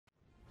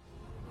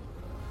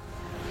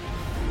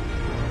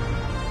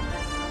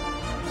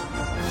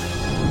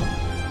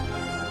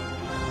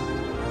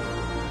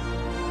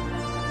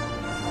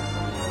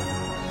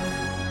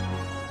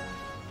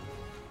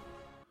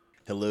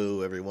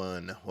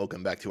everyone.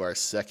 Welcome back to our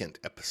second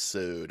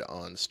episode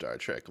on Star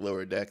Trek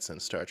Lower Decks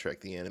and Star Trek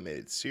the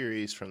Animated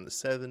Series from the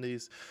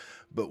 70s.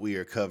 But we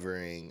are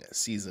covering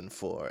Season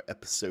 4,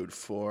 Episode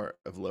 4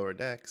 of Lower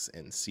Decks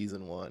and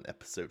Season 1,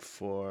 Episode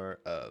 4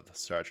 of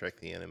Star Trek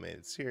the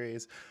Animated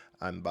Series.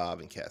 I'm Bob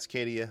in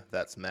Cascadia.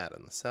 That's Matt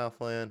in the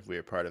Southland. We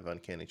are part of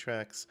Uncanny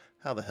Treks.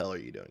 How the hell are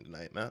you doing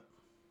tonight, Matt?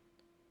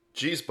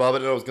 Geez, Bob, I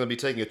didn't know I was going to be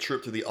taking a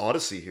trip to the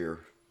Odyssey here.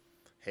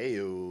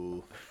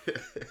 Hey-o.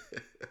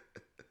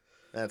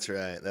 That's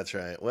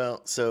right.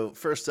 Well, so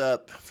first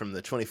up, from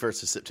the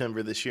 21st of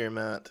September this year,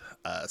 Matt,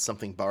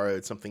 Something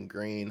Borrowed, Something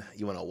Green.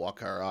 You want to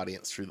walk our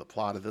audience through the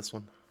plot of this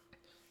one?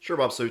 Sure,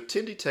 Bob. So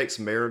Tendi takes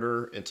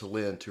Mariner and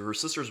T'Lyn to her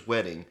sister's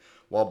wedding,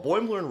 while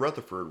Boimler and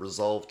Rutherford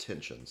resolve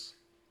tensions.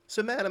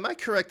 So, Matt, am I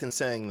correct in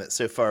saying that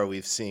so far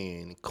we've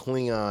seen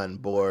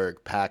Klingon,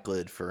 Borg,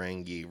 Pakled,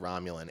 Ferengi,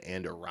 Romulan,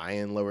 and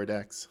Orion lower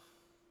decks?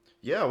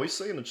 Yeah, we've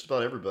seen just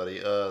about everybody.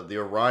 The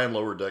Orion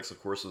lower decks, of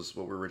course, is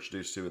what we were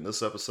introduced to in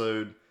this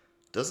episode.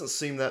 Doesn't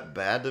seem that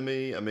bad to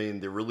me. I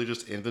mean, they're really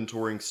just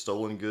inventorying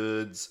stolen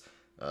goods,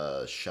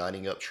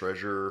 shining up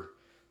treasure.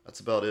 That's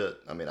about it.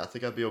 I mean, I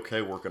think I'd be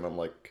okay working on,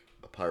 like,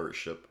 a pirate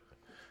ship.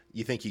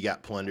 You think you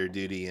got plunder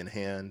duty in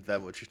hand? Is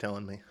that what you're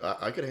telling me?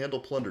 I could handle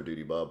plunder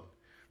duty, Bob.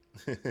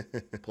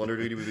 Plunder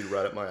duty would be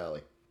right up my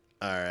alley.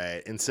 All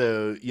right. And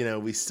so,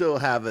 we still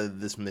have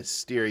this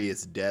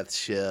mysterious death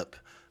ship.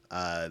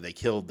 They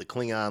killed the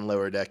Klingon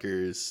lower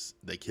deckers.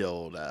 They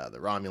killed the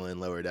Romulan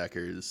lower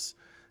deckers.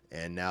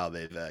 And now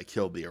they've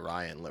killed the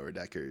Orion lower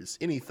deckers.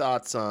 Any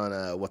thoughts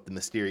on what the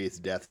mysterious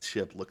death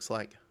ship looks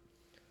like?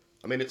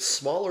 I mean, it's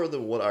smaller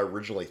than what I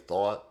originally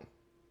thought.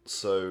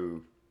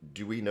 So,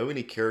 do we know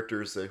any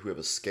characters who have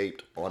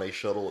escaped on a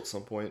shuttle at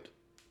some point?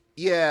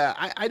 Yeah,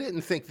 I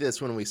didn't think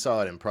this when we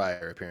saw it in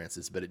prior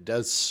appearances, but it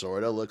does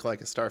sort of look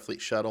like a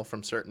Starfleet shuttle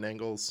from certain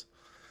angles.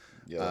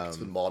 Yeah, like it's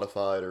been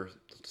modified or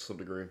to some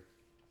degree.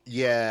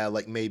 Yeah,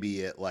 like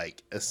maybe it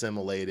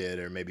assimilated,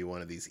 or maybe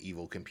one of these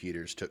evil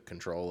computers took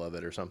control of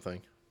it or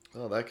something.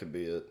 Oh, that could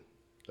be it.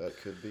 That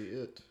could be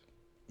it.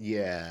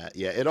 Yeah.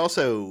 It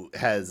also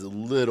has a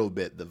little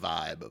bit the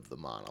vibe of the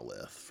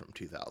monolith from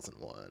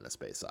 2001, A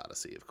Space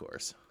Odyssey, of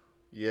course.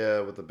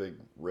 Yeah, with the big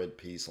red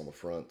piece on the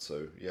front.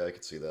 So, yeah, I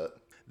could see that.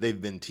 They've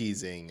been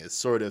teasing as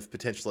sort of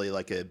potentially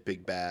like a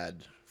big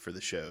bad for the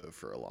show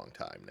for a long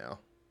time now.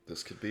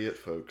 This could be it,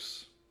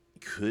 folks.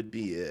 Could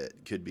be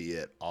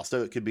it.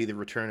 Also, it could be the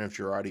return of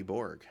Gerardi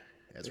Borg,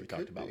 as we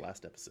talked about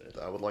last episode.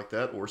 I would like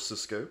that. Or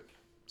Cisco.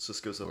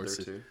 Cisco's up there,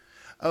 too.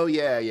 Oh,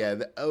 yeah.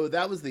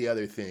 That was the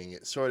other thing.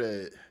 It sort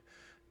of...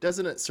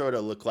 Doesn't it sort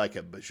of look like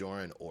a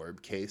Bajoran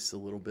orb case a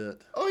little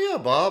bit? Oh, yeah,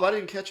 Bob. I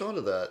didn't catch on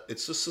to that.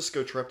 It's just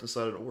Cisco trapped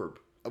inside an orb.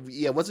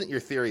 Yeah, wasn't your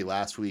theory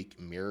last week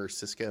mirror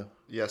Cisco?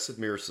 Yeah, I said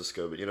mirror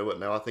Cisco, but you know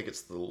what? Now I think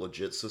it's the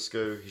legit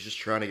Cisco. He's just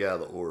trying to get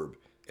out of the orb,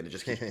 and it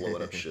just keeps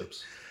blowing up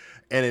ships.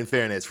 And in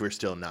fairness, we're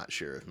still not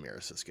sure if Mirror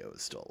Cisco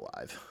is still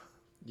alive.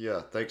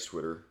 Yeah, thanks,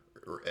 Twitter,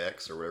 or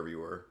X, or wherever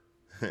you are.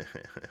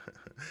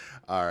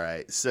 All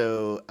right.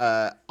 So,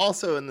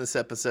 also in this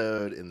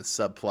episode, in the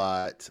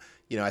subplot,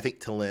 I think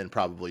T'Lyn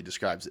probably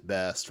describes it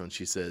best when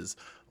she says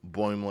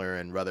Boimler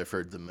and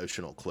Rutherford's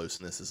emotional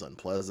closeness is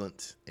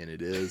unpleasant, and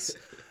it is.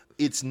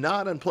 It's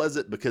not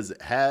unpleasant because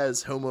it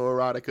has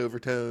homoerotic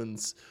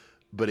overtones,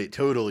 but it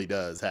totally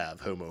does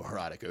have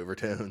homoerotic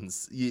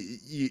overtones.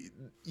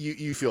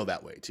 You feel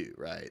that way too,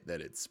 right?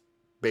 That it's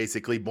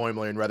basically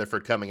Boimler and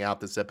Rutherford coming out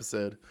this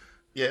episode.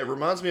 Yeah, it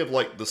reminds me of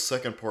like the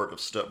second part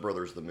of Step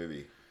Brothers, the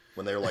movie,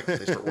 when they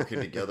start working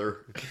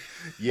together.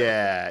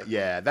 Yeah,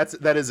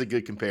 that is a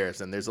good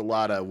comparison. There's a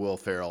lot of Will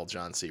Ferrell,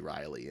 John C.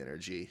 Reilly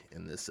energy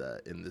in this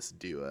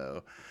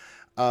duo.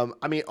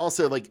 I mean,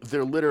 also,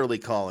 they're literally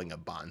calling a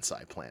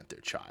bonsai plant their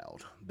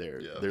child.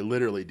 They're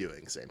literally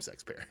doing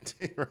same-sex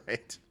parenting,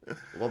 right?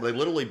 Well, they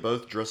literally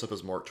both dress up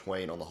as Mark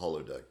Twain on the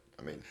holodeck.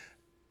 I mean...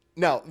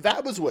 Now,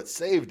 that was what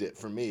saved it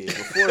for me.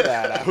 Before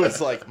that, I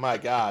was like, my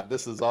God,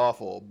 this is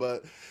awful.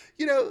 But,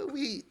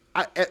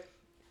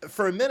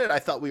 for a minute, I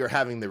thought we were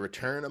having the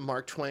return of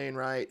Mark Twain,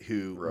 right?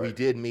 We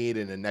did meet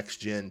in a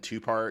next-gen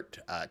two-part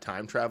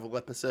time travel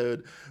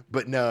episode.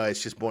 But no,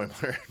 it's just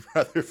Boimler and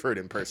Rutherford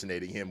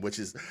impersonating him, which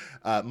is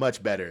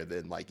much better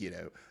than,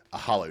 a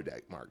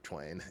holodeck Mark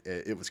Twain.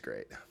 It was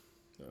great.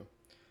 Yeah.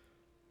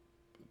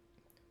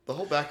 The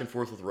whole back and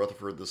forth with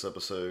Rutherford this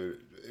episode,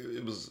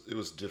 it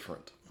was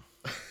different.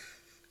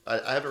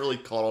 I haven't really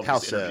caught on to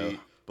this energy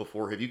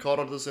before. Have you caught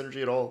on to this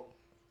energy at all?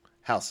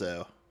 How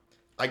so?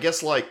 I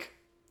guess,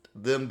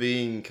 them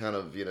being kind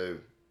of,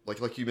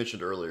 like you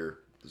mentioned earlier,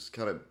 this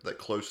kind of that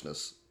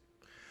closeness.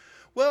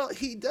 Well,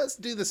 he does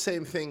do the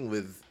same thing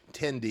with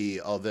Tendi,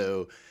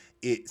 although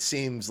it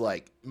seems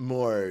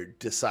more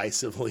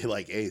decisively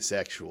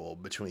asexual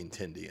between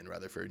Tendi and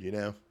Rutherford,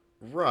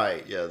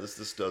 Right, yeah,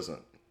 this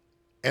doesn't.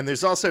 And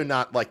there's also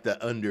not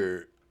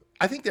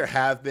I think there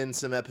have been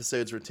some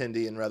episodes where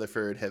Tendi and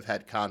Rutherford have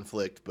had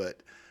conflict,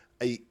 but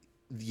I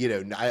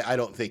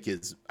don't think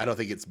it's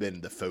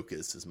been the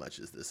focus as much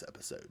as this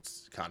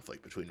episode's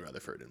conflict between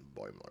Rutherford and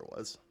Boimler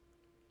was.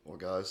 Well,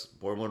 guys,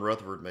 Boimler and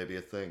Rutherford may be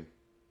a thing.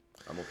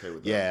 I'm okay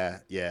with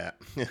that. Yeah,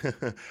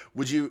 yeah.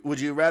 Would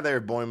you rather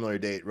Boimler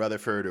date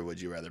Rutherford or would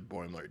you rather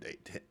Boimler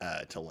date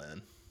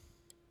T'Lyn?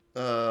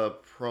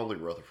 Probably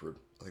Rutherford.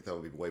 I think that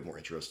would be way more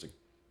interesting.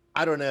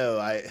 I don't know.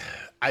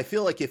 I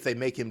feel like if they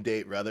make him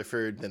date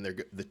Rutherford, then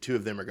the two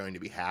of them are going to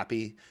be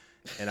happy,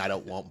 and I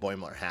don't want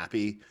Boimler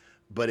happy.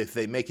 But if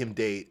they make him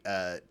date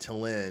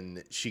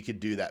T'Lyn, she could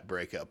do that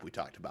breakup we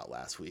talked about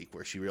last week,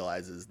 where she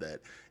realizes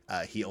that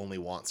he only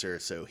wants her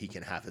so he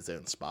can have his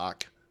own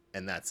Spock,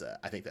 and I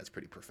think that's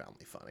pretty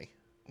profoundly funny.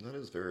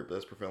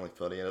 That's profoundly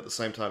funny, and at the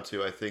same time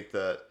too, I think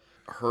that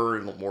her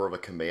in more of a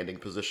commanding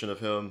position of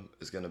him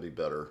is going to be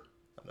better.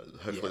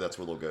 Hopefully, Yeah. that's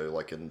where they'll go,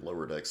 like in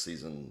Lower Decks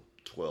season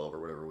 12 or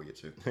whatever we get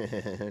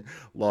to.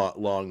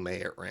 Long may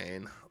it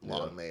rain. Yeah.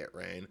 Long may it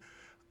rain.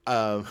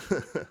 Um,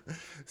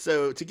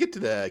 so to get to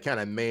the kind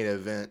of main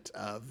event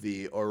of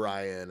the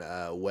Orion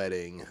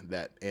wedding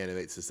that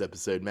animates this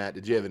episode, Matt,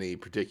 did you have any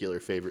particular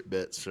favorite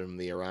bits from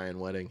the Orion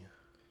wedding?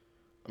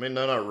 I mean,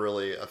 no, not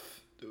really.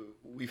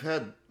 We've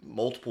had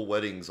multiple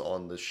weddings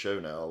on this show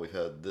now. We've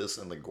had this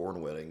and the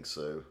Gorn wedding.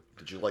 So,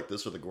 did you like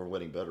this or the Gorn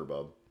wedding better,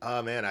 Bob?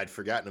 Oh man, I'd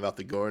forgotten about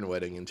the Gorn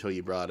wedding until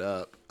you brought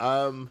up.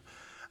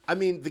 I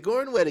mean, the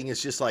Gorn wedding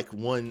is just like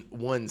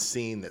one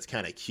scene that's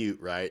kind of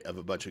cute, right? Of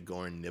a bunch of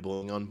Gorn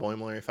nibbling on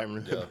Boimler, if I'm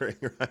remembering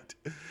right,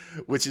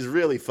 which is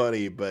really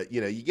funny. But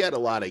you get a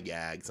lot of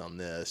gags on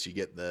this. You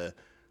get the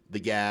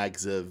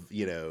gags of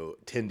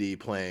Tindy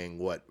playing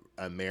what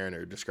a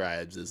Mariner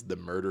describes as the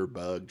murder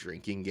bug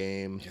drinking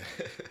game.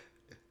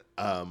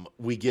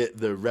 We get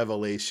the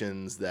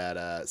revelations that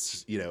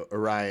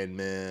Orion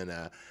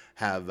men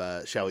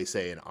have, shall we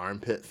say, an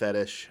armpit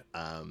fetish.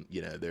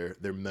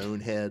 They're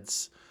moan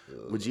heads.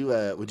 Would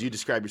you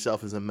describe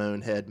yourself as a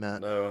moan head,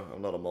 Matt? No,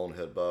 I'm not a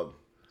moanhead, Bob.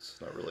 It's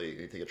not really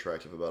anything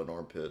attractive about an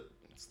armpit.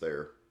 It's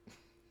there.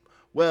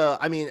 Well,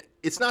 I mean,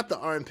 it's not the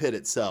armpit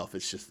itself;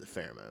 it's just the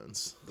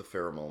pheromones. The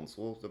pheromones.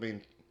 Well, I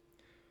mean,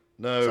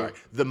 no. Sorry,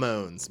 the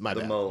moans. My The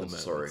bad. moans. The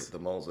moans. Sorry, the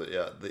moans.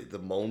 Yeah, the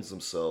moans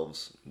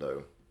themselves.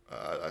 No,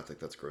 I think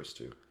that's gross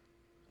too.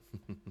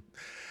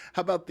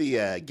 How about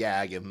the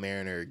gag of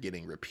Mariner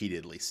getting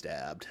repeatedly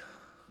stabbed?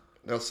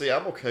 Now, see,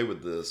 I'm okay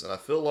with this, and I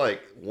feel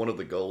like one of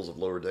the goals of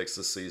Lower Decks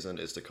this season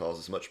is to cause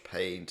as much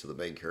pain to the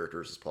main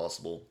characters as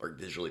possible, or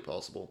visually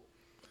possible.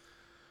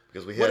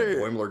 Because we had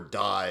Boimler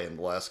die in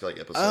the last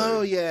episode.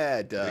 Oh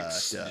yeah,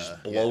 just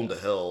blown to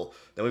hell.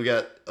 Then we've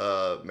got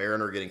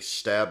Mariner getting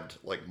stabbed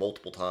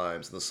multiple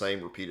times in the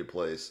same repeated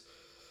place.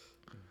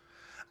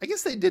 I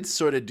guess they did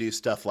sort of do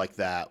stuff like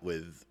that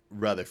with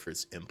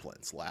Rutherford's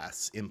implants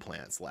last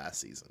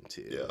season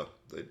too.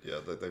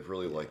 They've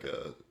really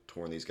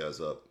torn these guys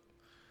up.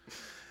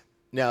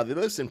 Now, the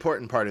most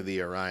important part of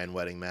the Orion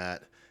wedding,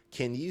 Matt,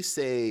 can you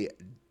say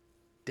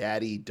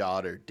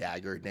daddy-daughter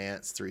dagger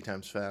dance 3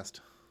 times fast?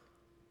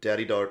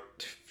 Daddy-daughter...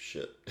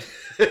 Shit.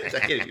 I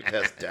can't even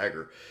pass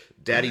dagger.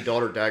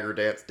 Daddy-daughter dagger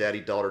dance,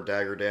 daddy-daughter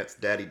dagger dance,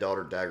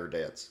 daddy-daughter dagger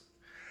dance.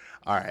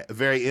 All right. A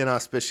very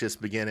inauspicious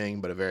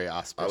beginning, but a very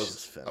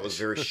auspicious finish. I was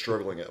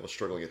struggling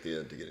at the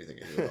end to get anything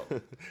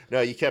out. No,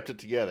 you kept it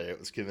together. It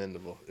was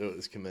commendable.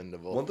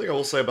 One thing I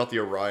will say about the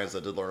Orions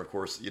I did learn, of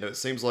course, it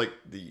seems like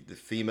the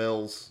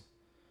females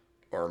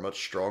are much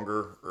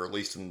stronger, or at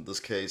least in this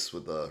case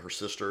with her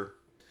sister.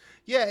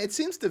 Yeah, it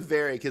seems to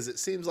vary because it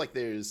seems like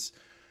the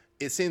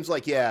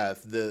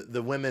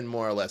women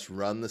more or less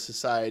run the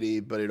society,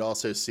 but it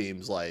also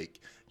seems like,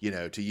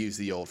 to use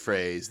the old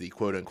phrase, the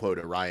quote unquote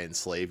Orion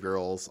slave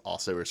girls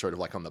also are sort of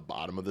like on the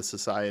bottom of the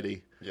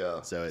society.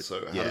 Yeah. So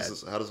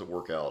how does it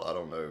work out? I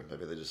don't know.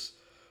 Maybe they just,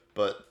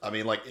 but I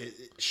mean,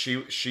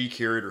 she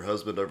carried her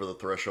husband over the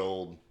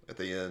threshold at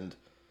the end,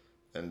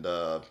 and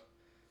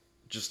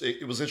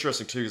it was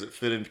interesting too because it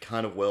fit in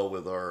kind of well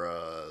with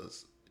our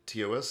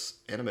TOS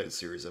animated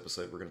series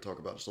episode we're going to talk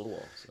about in just a little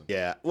while. So.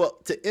 Yeah. Well,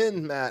 to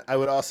end, Matt, I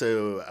would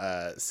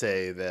also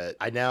say that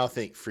I now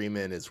think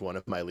Freeman is one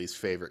of my least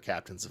favorite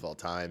captains of all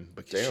time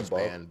because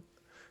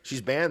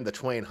she's banned the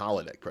Twain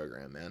holodeck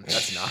program, man.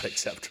 That's not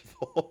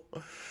acceptable.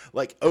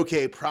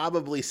 Okay,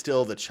 probably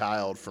still the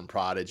child from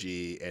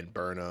Prodigy and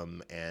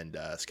Burnham and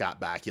Scott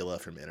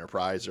Bakula from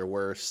Enterprise are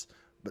worse,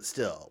 but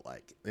still,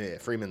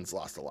 Freeman's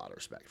lost a lot of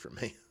respect from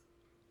me.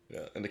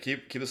 Yeah, and to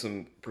keep this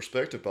in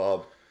perspective,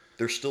 Bob,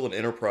 there's still an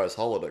Enterprise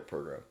holodeck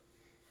program,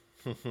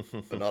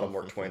 but not a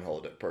Mark Twain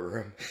holodeck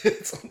program.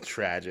 It's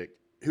tragic.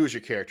 Who is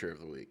your character of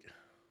the week?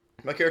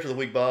 My character of the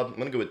week, Bob, I'm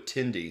going to go with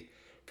Tindy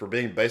for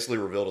being basically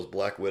revealed as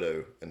Black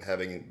Widow and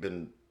having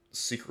been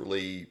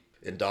secretly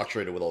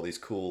indoctrinated with all these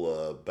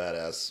cool,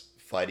 badass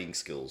fighting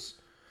skills.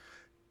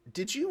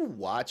 Did you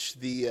watch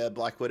the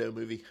Black Widow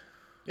movie?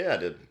 Yeah, I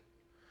did.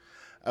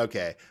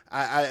 Okay.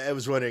 I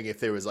was wondering if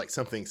there was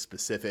something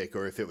specific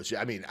or if it was,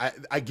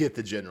 I get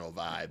the general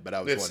vibe, but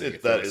I was wondering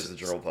if that is the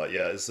general vibe.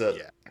 Yeah. It's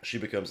that she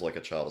becomes like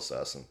a child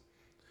assassin.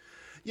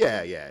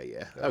 Yeah.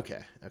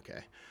 Okay.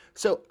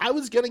 So I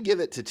was going to give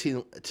it to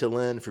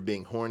T'Lyn for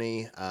being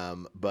horny,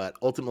 but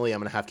ultimately I'm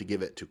going to have to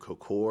give it to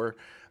Kokor.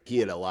 He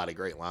had a lot of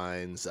great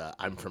lines.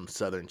 I'm from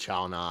Southern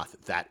Chalnoth.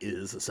 That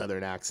is a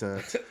Southern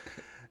accent.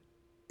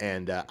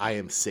 And I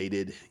am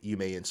sated. You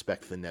may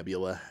inspect the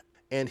nebula.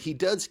 And he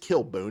does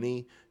kill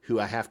Boney, who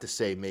I have to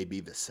say may be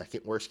the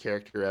second worst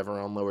character ever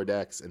on Lower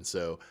Decks, and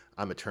so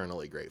I'm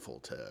eternally grateful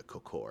to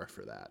Kokor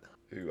for that.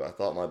 Who I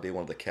thought might be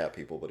one of the cat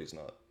people, but he's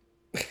not.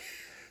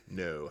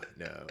 No,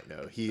 no,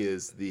 no. He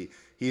is the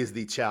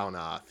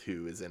Chalnoth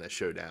who is in a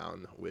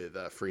showdown with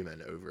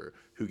Freeman over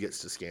who gets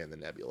to scan the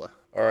nebula.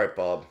 All right,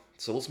 Bob.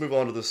 So let's move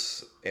on to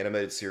this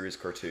animated series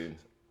cartoon.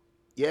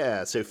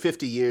 Yeah, so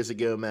 50 years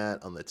ago,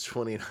 Matt, on the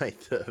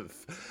 29th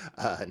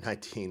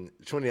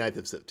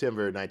of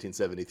September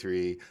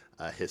 1973,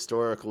 a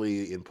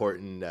historically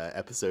important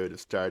episode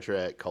of Star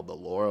Trek called the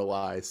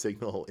Lorelei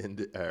Signal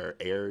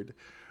aired.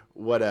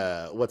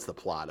 What's the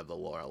plot of the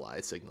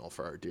Lorelei Signal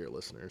for our dear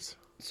listeners?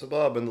 So,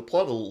 Bob, in the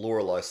plot of the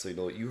Lorelei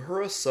signal,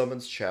 Uhura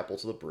summons Chapel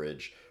to the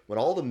bridge when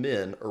all the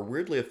men are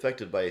weirdly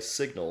affected by a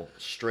signal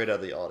straight out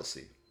of the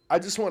Odyssey. I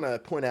just want to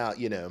point out,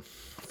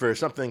 for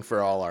something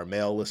for all our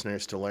male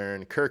listeners to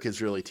learn, Kirk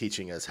is really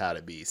teaching us how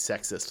to be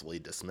sexistly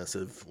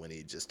dismissive when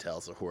he just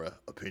tells Uhura,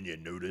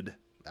 opinion noted.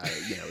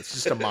 It's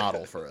just a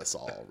model for us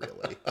all,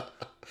 really.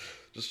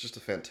 Just a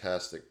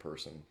fantastic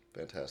person.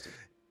 Fantastic.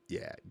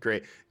 Yeah,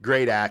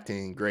 great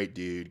acting, great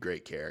dude,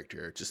 great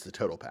character, just the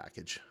total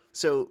package.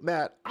 So,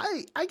 Matt,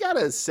 I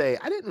gotta say,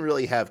 I didn't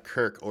really have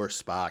Kirk or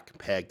Spock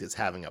pegged as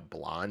having a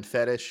blonde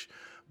fetish,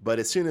 but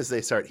as soon as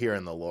they start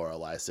hearing the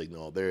Lorelei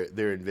signal,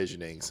 they're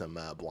envisioning some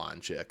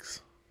blonde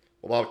chicks.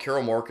 Well, Bob,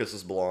 Carol Marcus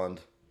is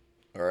blonde.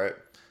 All right.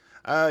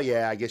 Oh,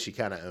 yeah, I guess you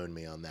kind of own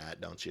me on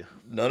that, don't you?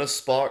 None of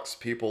Spock's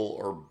people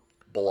are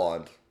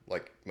blonde.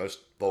 Like,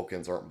 most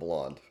Vulcans aren't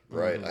blonde,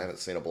 right? Mm-hmm. I haven't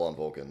seen a blonde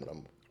Vulcan that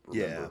I'm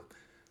remember. Yeah.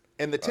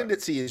 And the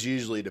tendency is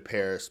usually to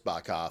pair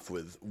Spock off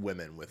with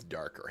women with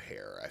darker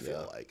hair, I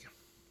feel like.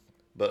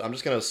 But I'm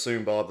just going to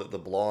assume, Bob, that the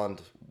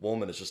blonde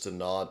woman is just a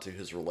nod to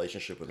his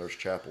relationship with Nurse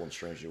Chapel in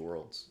Strange New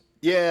Worlds.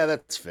 Yeah,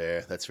 that's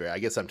fair. That's fair. I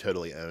guess I'm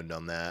totally owned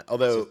on that.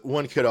 Although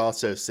one could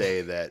also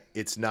say that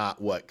it's not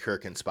what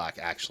Kirk and Spock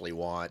actually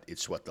want.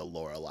 It's what the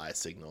Lorelei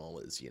signal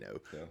is,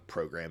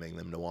 programming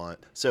them to want.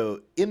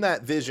 So in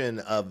that vision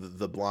of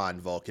the blonde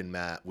Vulcan,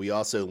 Matt, we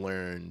also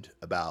learned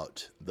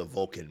about the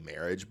Vulcan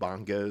marriage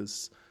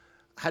bongos.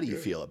 How do you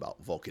feel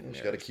about Vulcan marriage?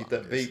 You got to keep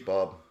that beat,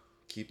 Bob.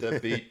 Keep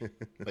that beat.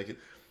 Make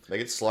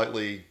it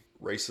slightly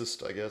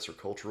racist, I guess, or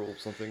cultural or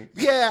something.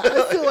 Yeah,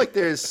 I feel like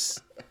there's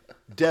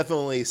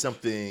definitely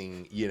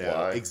something,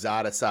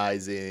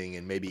 exoticizing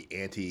and maybe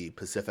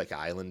anti-Pacific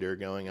Islander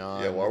going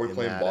on. Yeah, why are we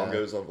playing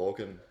bongos on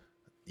Vulcan?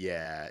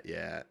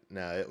 Yeah.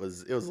 No, it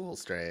was a little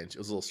strange.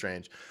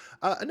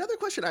 Another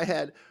question I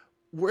had,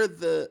 were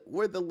the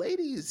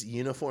ladies'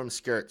 uniform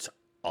skirts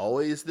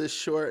always this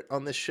short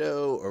on the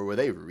show, or were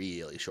they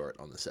really short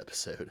on this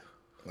episode?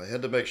 I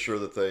had to make sure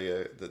that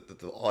that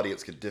the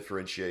audience could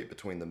differentiate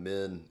between the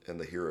men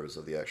and the heroes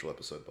of the actual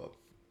episode, Bob.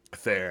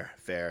 Fair.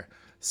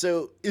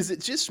 So is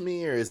it just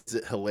me, or is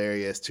it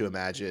hilarious to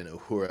imagine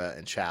Uhura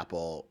and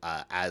Chapel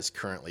as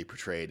currently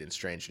portrayed in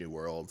Strange New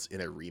Worlds in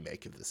a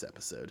remake of this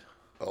episode?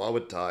 Oh, I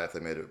would die if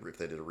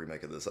they did a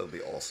remake of this. That would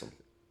be awesome.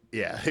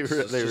 Yeah, they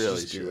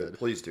really should. Do it.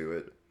 Please do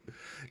it.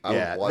 I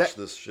would watch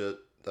this shit.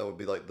 That would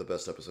be like the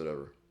best episode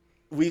ever.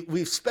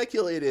 We've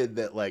speculated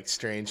that like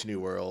Strange New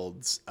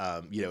Worlds,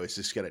 it's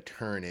just going to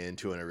turn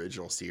into an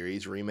original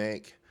series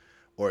remake,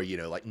 or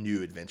like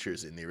New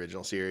Adventures in the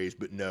original series.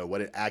 But no,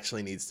 what it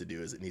actually needs to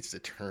do is it needs to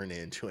turn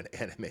into an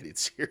animated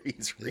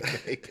series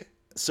remake.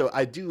 So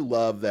I do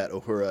love that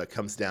Uhura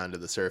comes down to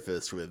the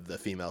surface with the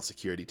female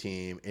security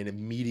team and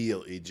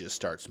immediately just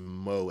starts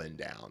mowing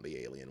down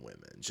the alien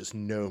women. Just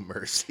no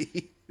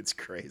mercy. It's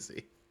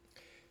crazy.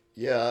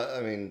 Yeah,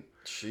 I mean,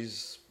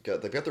 they've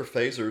got their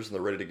phasers and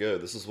they're ready to go.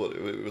 This is what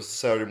it was, a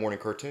Saturday morning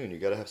cartoon. You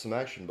got to have some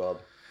action, Bob.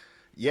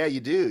 Yeah, you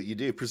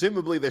do.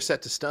 Presumably they're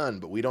set to stun,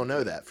 but we don't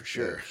know that for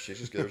sure. Yeah, she's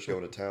just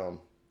going to town.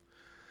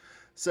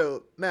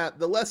 So, Matt,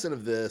 the lesson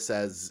of this,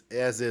 as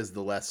is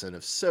the lesson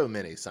of so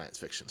many science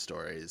fiction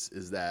stories,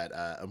 is that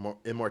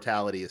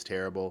immortality is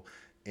terrible,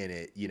 and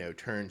it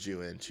turns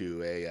you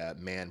into a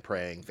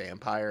man-preying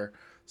vampire.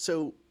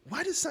 So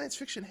why does science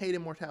fiction hate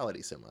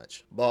immortality so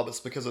much? Bob, it's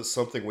because it's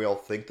something we all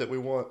think that we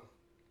want,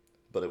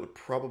 but it would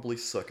probably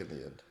suck in the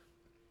end.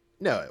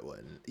 No, it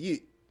wouldn't.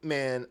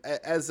 Man,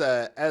 as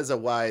a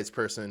wise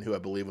person who I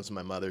believe was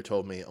my mother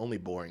told me, only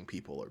boring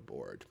people are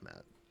bored,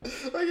 Matt.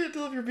 I can't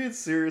tell if you're being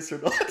serious or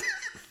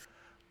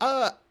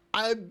not.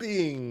 I'm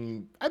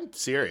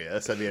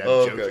serious. I mean,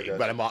 I'm joking,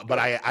 gotcha. but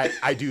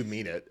I do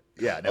mean it.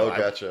 Yeah. No,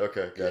 gotcha.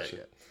 Okay,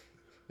 gotcha.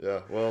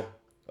 Yeah. Well,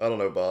 I don't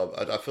know, Bob.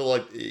 I feel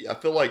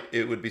like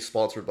it would be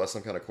sponsored by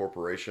some kind of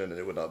corporation, and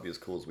it would not be as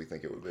cool as we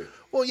think it would be.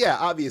 Well, yeah.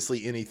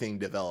 Obviously, anything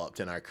developed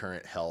in our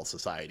current hell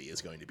society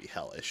is going to be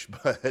hellish.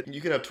 But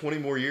you can have 20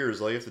 more years.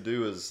 All you have to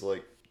do is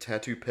like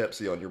tattoo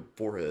Pepsi on your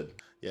forehead.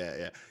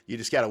 Yeah. You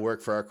just got to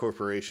work for our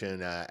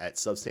corporation at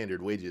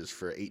substandard wages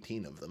for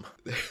 18 of them.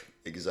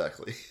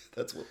 Exactly.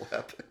 That's what will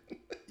happen.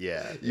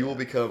 Yeah. You will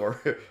become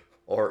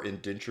our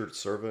indentured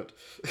servant.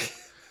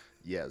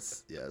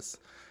 Yes.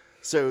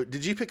 So,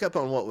 did you pick up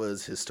on what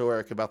was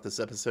historic about this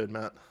episode,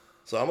 Matt?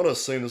 So, I'm going to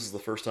assume this is the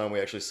first time we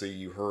actually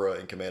see Uhura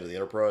in command of the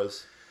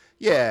Enterprise.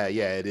 Yeah,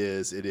 it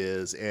is. It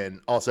is.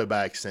 And also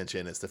by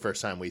extension, it's the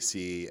first time we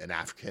see an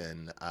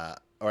African,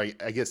 or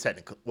I guess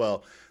technically,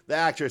 well, the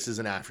actress is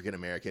an African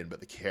American, but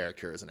the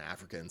character is an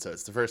African. So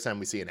it's the first time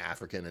we see an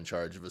African in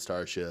charge of a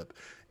starship,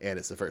 and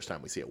it's the first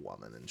time we see a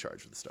woman in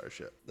charge of the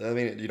starship. I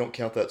mean, you don't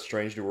count that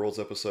Strange New Worlds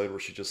episode where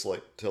she just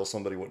like tells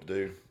somebody what to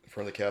do in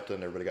front of the captain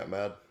and everybody got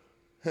mad?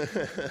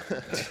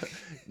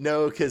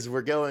 No, because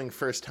we're going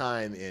first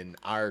time in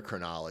our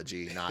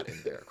chronology, not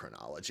in their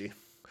chronology.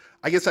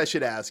 I guess I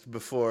should ask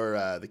before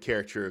the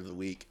character of the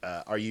week,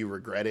 are you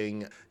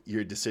regretting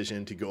your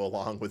decision to go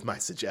along with my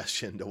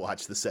suggestion to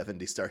watch the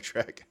 70s Star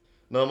Trek?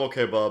 No, I'm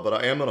okay, Bob, but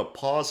I am going to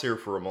pause here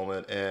for a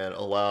moment and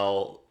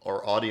allow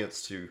our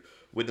audience to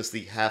witness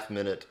the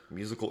half-minute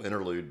musical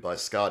interlude by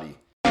Scotty.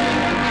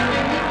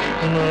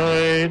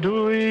 Night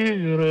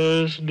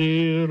weires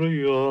dir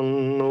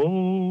yon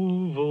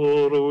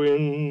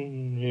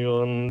overwin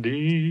yon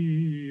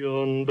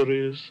dion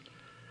bris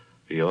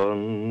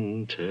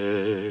yon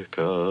tek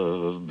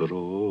of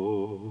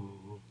bro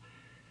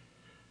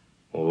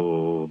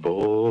o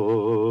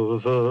bovras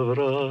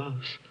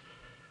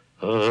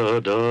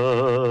adalelas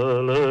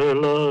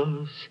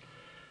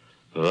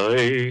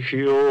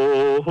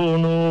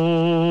Aichiono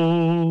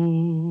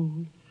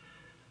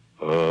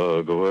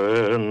a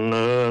Gwen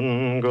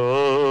and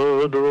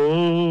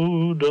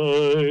Godrod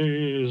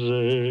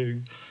Isaac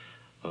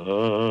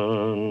Anitro.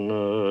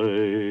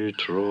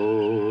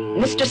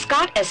 Mr.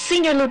 Scott, as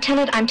senior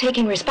lieutenant, I'm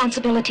taking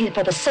responsibility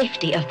for the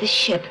safety of this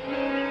ship.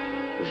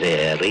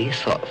 Very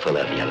thoughtful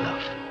of you,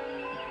 love.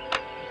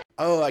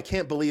 Oh, I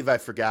can't believe I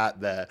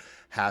forgot the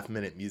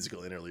half-minute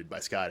musical interlude by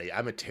Scotty.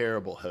 I'm a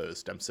terrible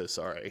host. I'm so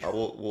sorry. I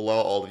will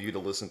allow all of you to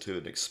listen to it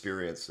and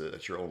experience it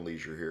at your own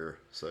leisure here.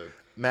 So,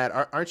 Matt,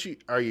 aren't you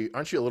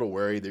a little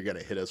worried they're going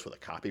to hit us with a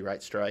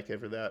copyright strike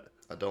over that?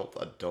 I don't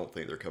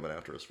think they're coming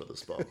after us for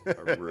this, Bob.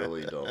 I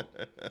really don't.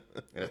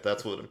 And if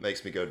that's what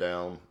makes me go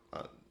down,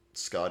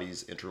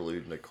 Scotty's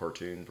interlude in a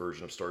cartoon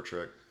version of Star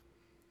Trek,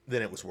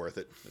 Then it was worth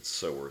it. it's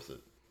so worth it.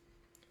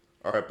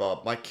 All right,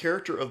 Bob, my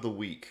character of the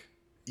week.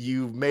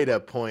 You made a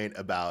point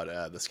about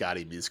the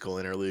Scotty musical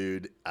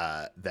interlude,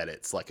 that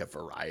it's like a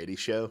variety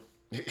show.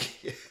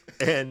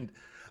 And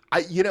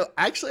I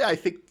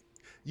think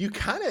you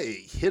kind of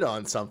hit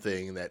on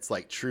something that's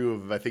like true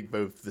of, I think,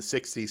 both the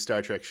 60s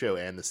Star Trek show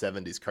and the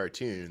 70s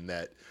cartoon,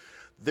 that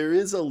there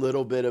is a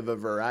little bit of a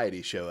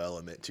variety show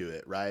element to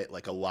it, right?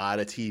 Like a lot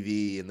of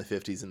TV in the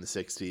 50s and the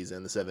 60s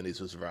and the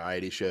 70s was a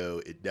variety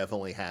show. It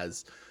definitely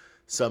has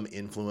some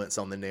influence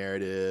on the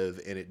narrative,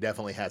 and it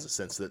definitely has a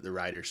sense that the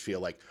writers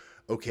feel like,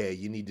 okay,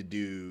 you need to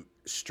do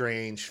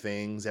strange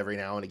things every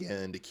now and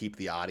again to keep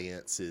the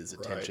audience's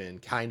attention,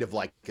 kind of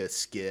like a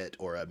skit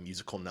or a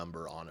musical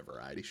number on a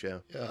variety show.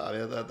 Yeah, I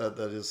mean,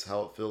 that is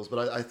how it feels.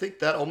 But I think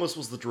that almost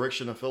was the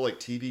direction I feel like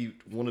TV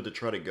wanted to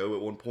try to go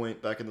at one point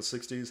back in the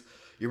 60s.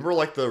 You remember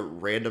like the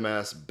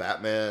random-ass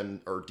Batman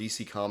or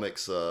DC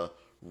Comics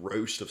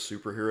roast of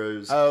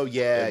superheroes? Oh,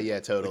 yeah,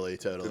 totally.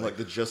 And like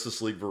the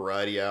Justice League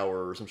Variety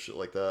Hour or some shit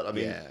like that. I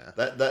mean, Yeah.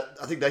 that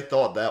I think they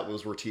thought that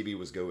was where TV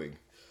was going.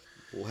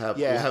 We'll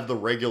have the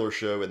regular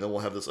show, and then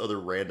we'll have this other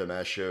random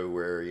ass show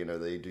where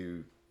they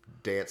do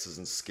dances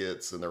and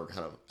skits, and they're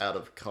kind of out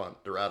of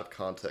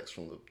context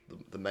from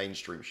the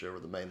mainstream show or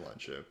the mainline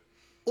show.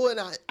 Well, and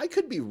I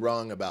could be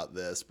wrong about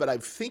this, but I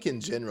think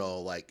in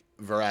general, like,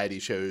 variety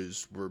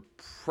shows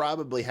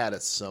probably had a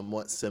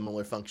somewhat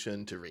similar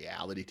function to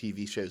reality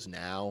TV shows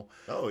now.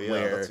 Oh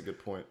yeah, that's a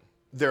good point.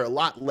 They're a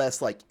lot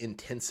less like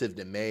intensive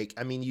to make.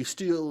 I mean, you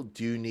still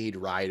do need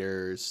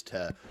writers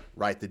to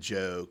write the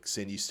jokes,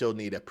 and you still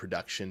need a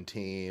production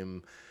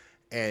team,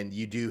 and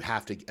you do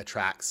have to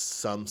attract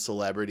some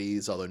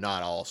celebrities, although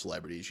not all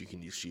celebrities. You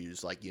can just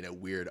use like,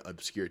 weird,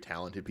 obscure,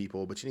 talented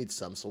people, but you need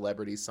some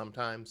celebrities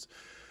sometimes.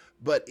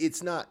 But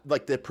it's not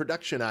like the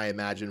production I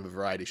imagine of a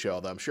variety show,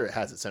 although I'm sure it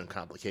has its own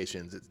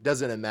complications. It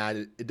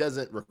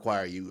doesn't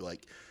require you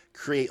like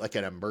create like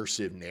an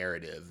immersive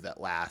narrative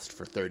that lasts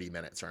for 30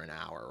 minutes or an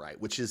hour, right?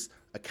 Which is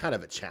a kind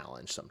of a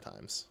challenge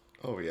sometimes.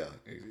 Oh yeah,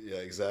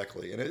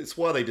 exactly. And it's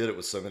why they did it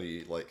with so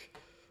many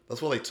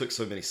that's why they took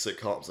so many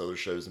sitcoms and other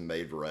shows and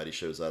made variety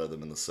shows out of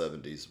them in the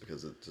 70s,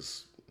 because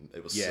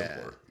it was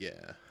simpler.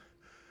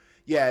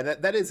 Yeah. And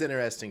that is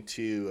interesting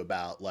too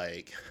about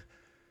like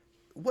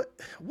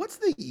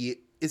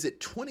is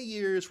it 20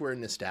 years where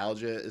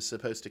nostalgia is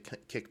supposed to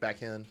kick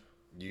back in?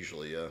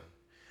 Usually, yeah.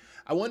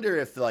 I wonder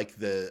if like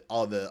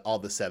all the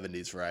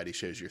 70s variety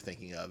shows you're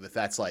thinking of, if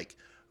that's like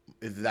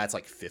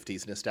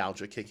 50s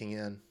nostalgia kicking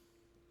in.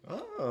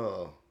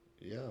 Oh,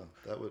 yeah,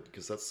 that would,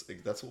 because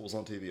that's what was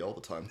on TV all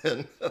the time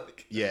then.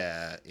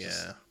 Yeah.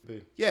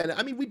 And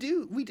I mean, we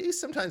do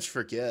sometimes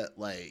forget,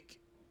 like,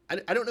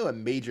 I don't know a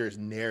major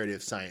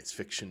narrative science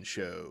fiction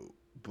show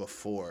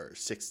before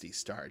 60s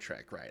Star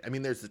Trek, right? I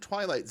mean, there's the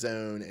Twilight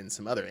Zone and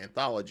some other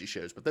anthology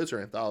shows, but those are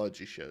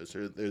anthology shows.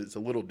 There's a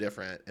little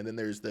different, and then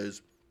there's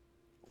those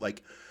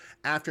like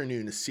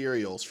afternoon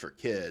serials for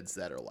kids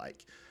that are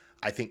like,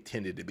 I think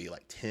tended to be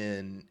like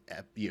 10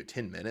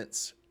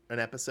 minutes an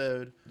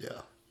episode. Yeah.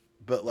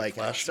 but like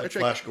Flash, Star like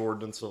Trek. Flash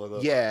Gordon and stuff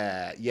like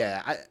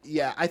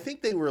that. I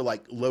think they were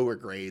like lower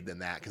grade than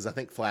that because I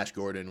think Flash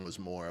Gordon was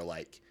more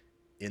like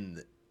in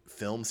the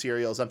film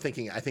serials. I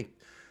think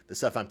the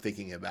stuff I'm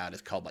thinking about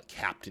is called like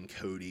Captain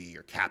Cody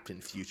or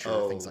Captain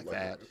Future, things like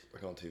that.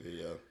 Like on TV,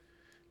 yeah.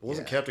 But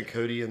wasn't Captain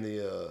Cody in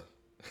the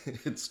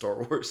in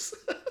Star Wars?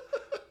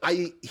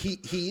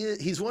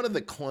 He's one of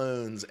the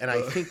clones, and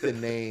I think the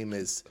name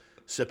is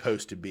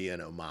supposed to be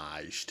an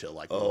homage to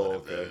like one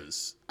of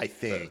those. I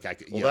think.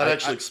 That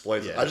actually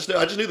explains it. I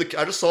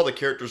just saw the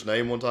character's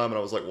name one time, and I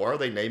was like, why are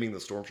they naming the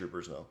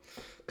stormtroopers now?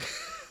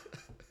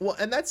 Well,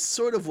 and that's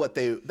sort of what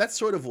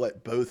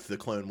both the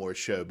Clone Wars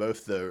show,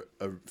 both the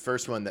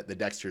first one that the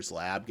Dexter's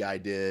Lab guy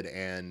did,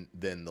 and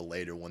then the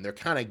later one. They're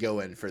kind of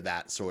going for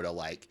that sort of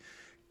like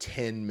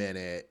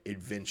 10-minute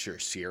adventure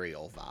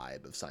serial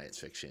vibe of science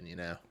fiction, you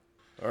know?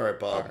 All right,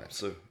 Bob. All right.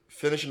 So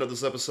finishing up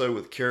this episode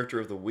with Character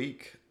of the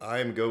Week, I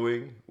am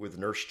going with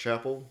Nurse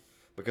Chapel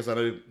because I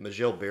know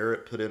Majel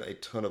Barrett put in a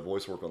ton of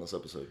voice work on this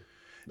episode.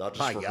 Not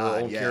just for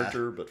her own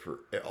character, but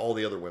for all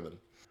the other women.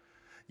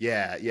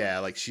 Yeah,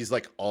 like she's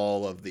like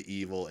all of the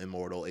evil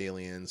immortal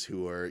aliens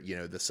who are, you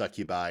know, the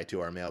succubi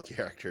to our male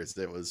characters.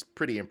 It was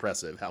pretty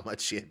impressive how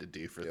much she had to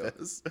do for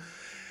this.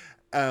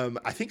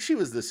 I think she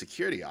was the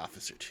security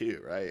officer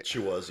too, right? She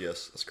was,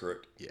 yes, that's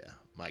correct. Yeah,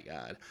 my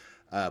God.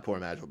 Poor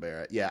Majel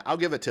Barrett. Yeah, I'll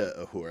give it to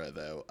Uhura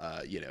though.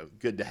 You know,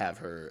 good to have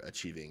her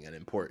achieving an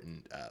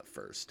important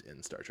first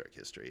in Star Trek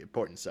history.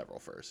 Important several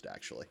first,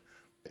 actually.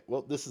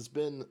 Well, this has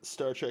been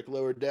Star Trek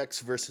Lower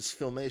Decks versus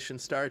Filmation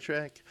Star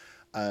Trek.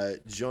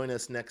 Join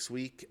us next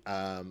week.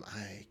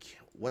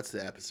 What's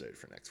the episode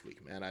for next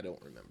week, man? I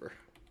don't remember.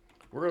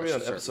 We're going to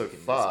be on episode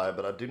 5,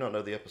 but I do not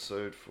know the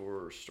episode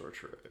for Star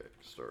Trek.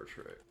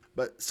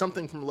 But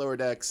something from Lower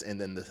Decks,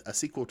 and then a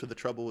sequel to The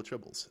Trouble with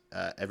Tribbles.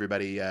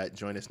 Everybody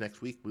join us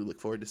next week. We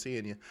look forward to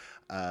seeing you.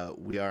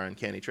 We are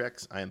Uncanny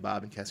Treks. I am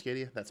Bob in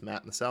Cascadia. That's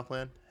Matt in the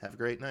Southland. Have a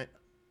great night.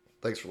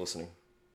 Thanks for listening.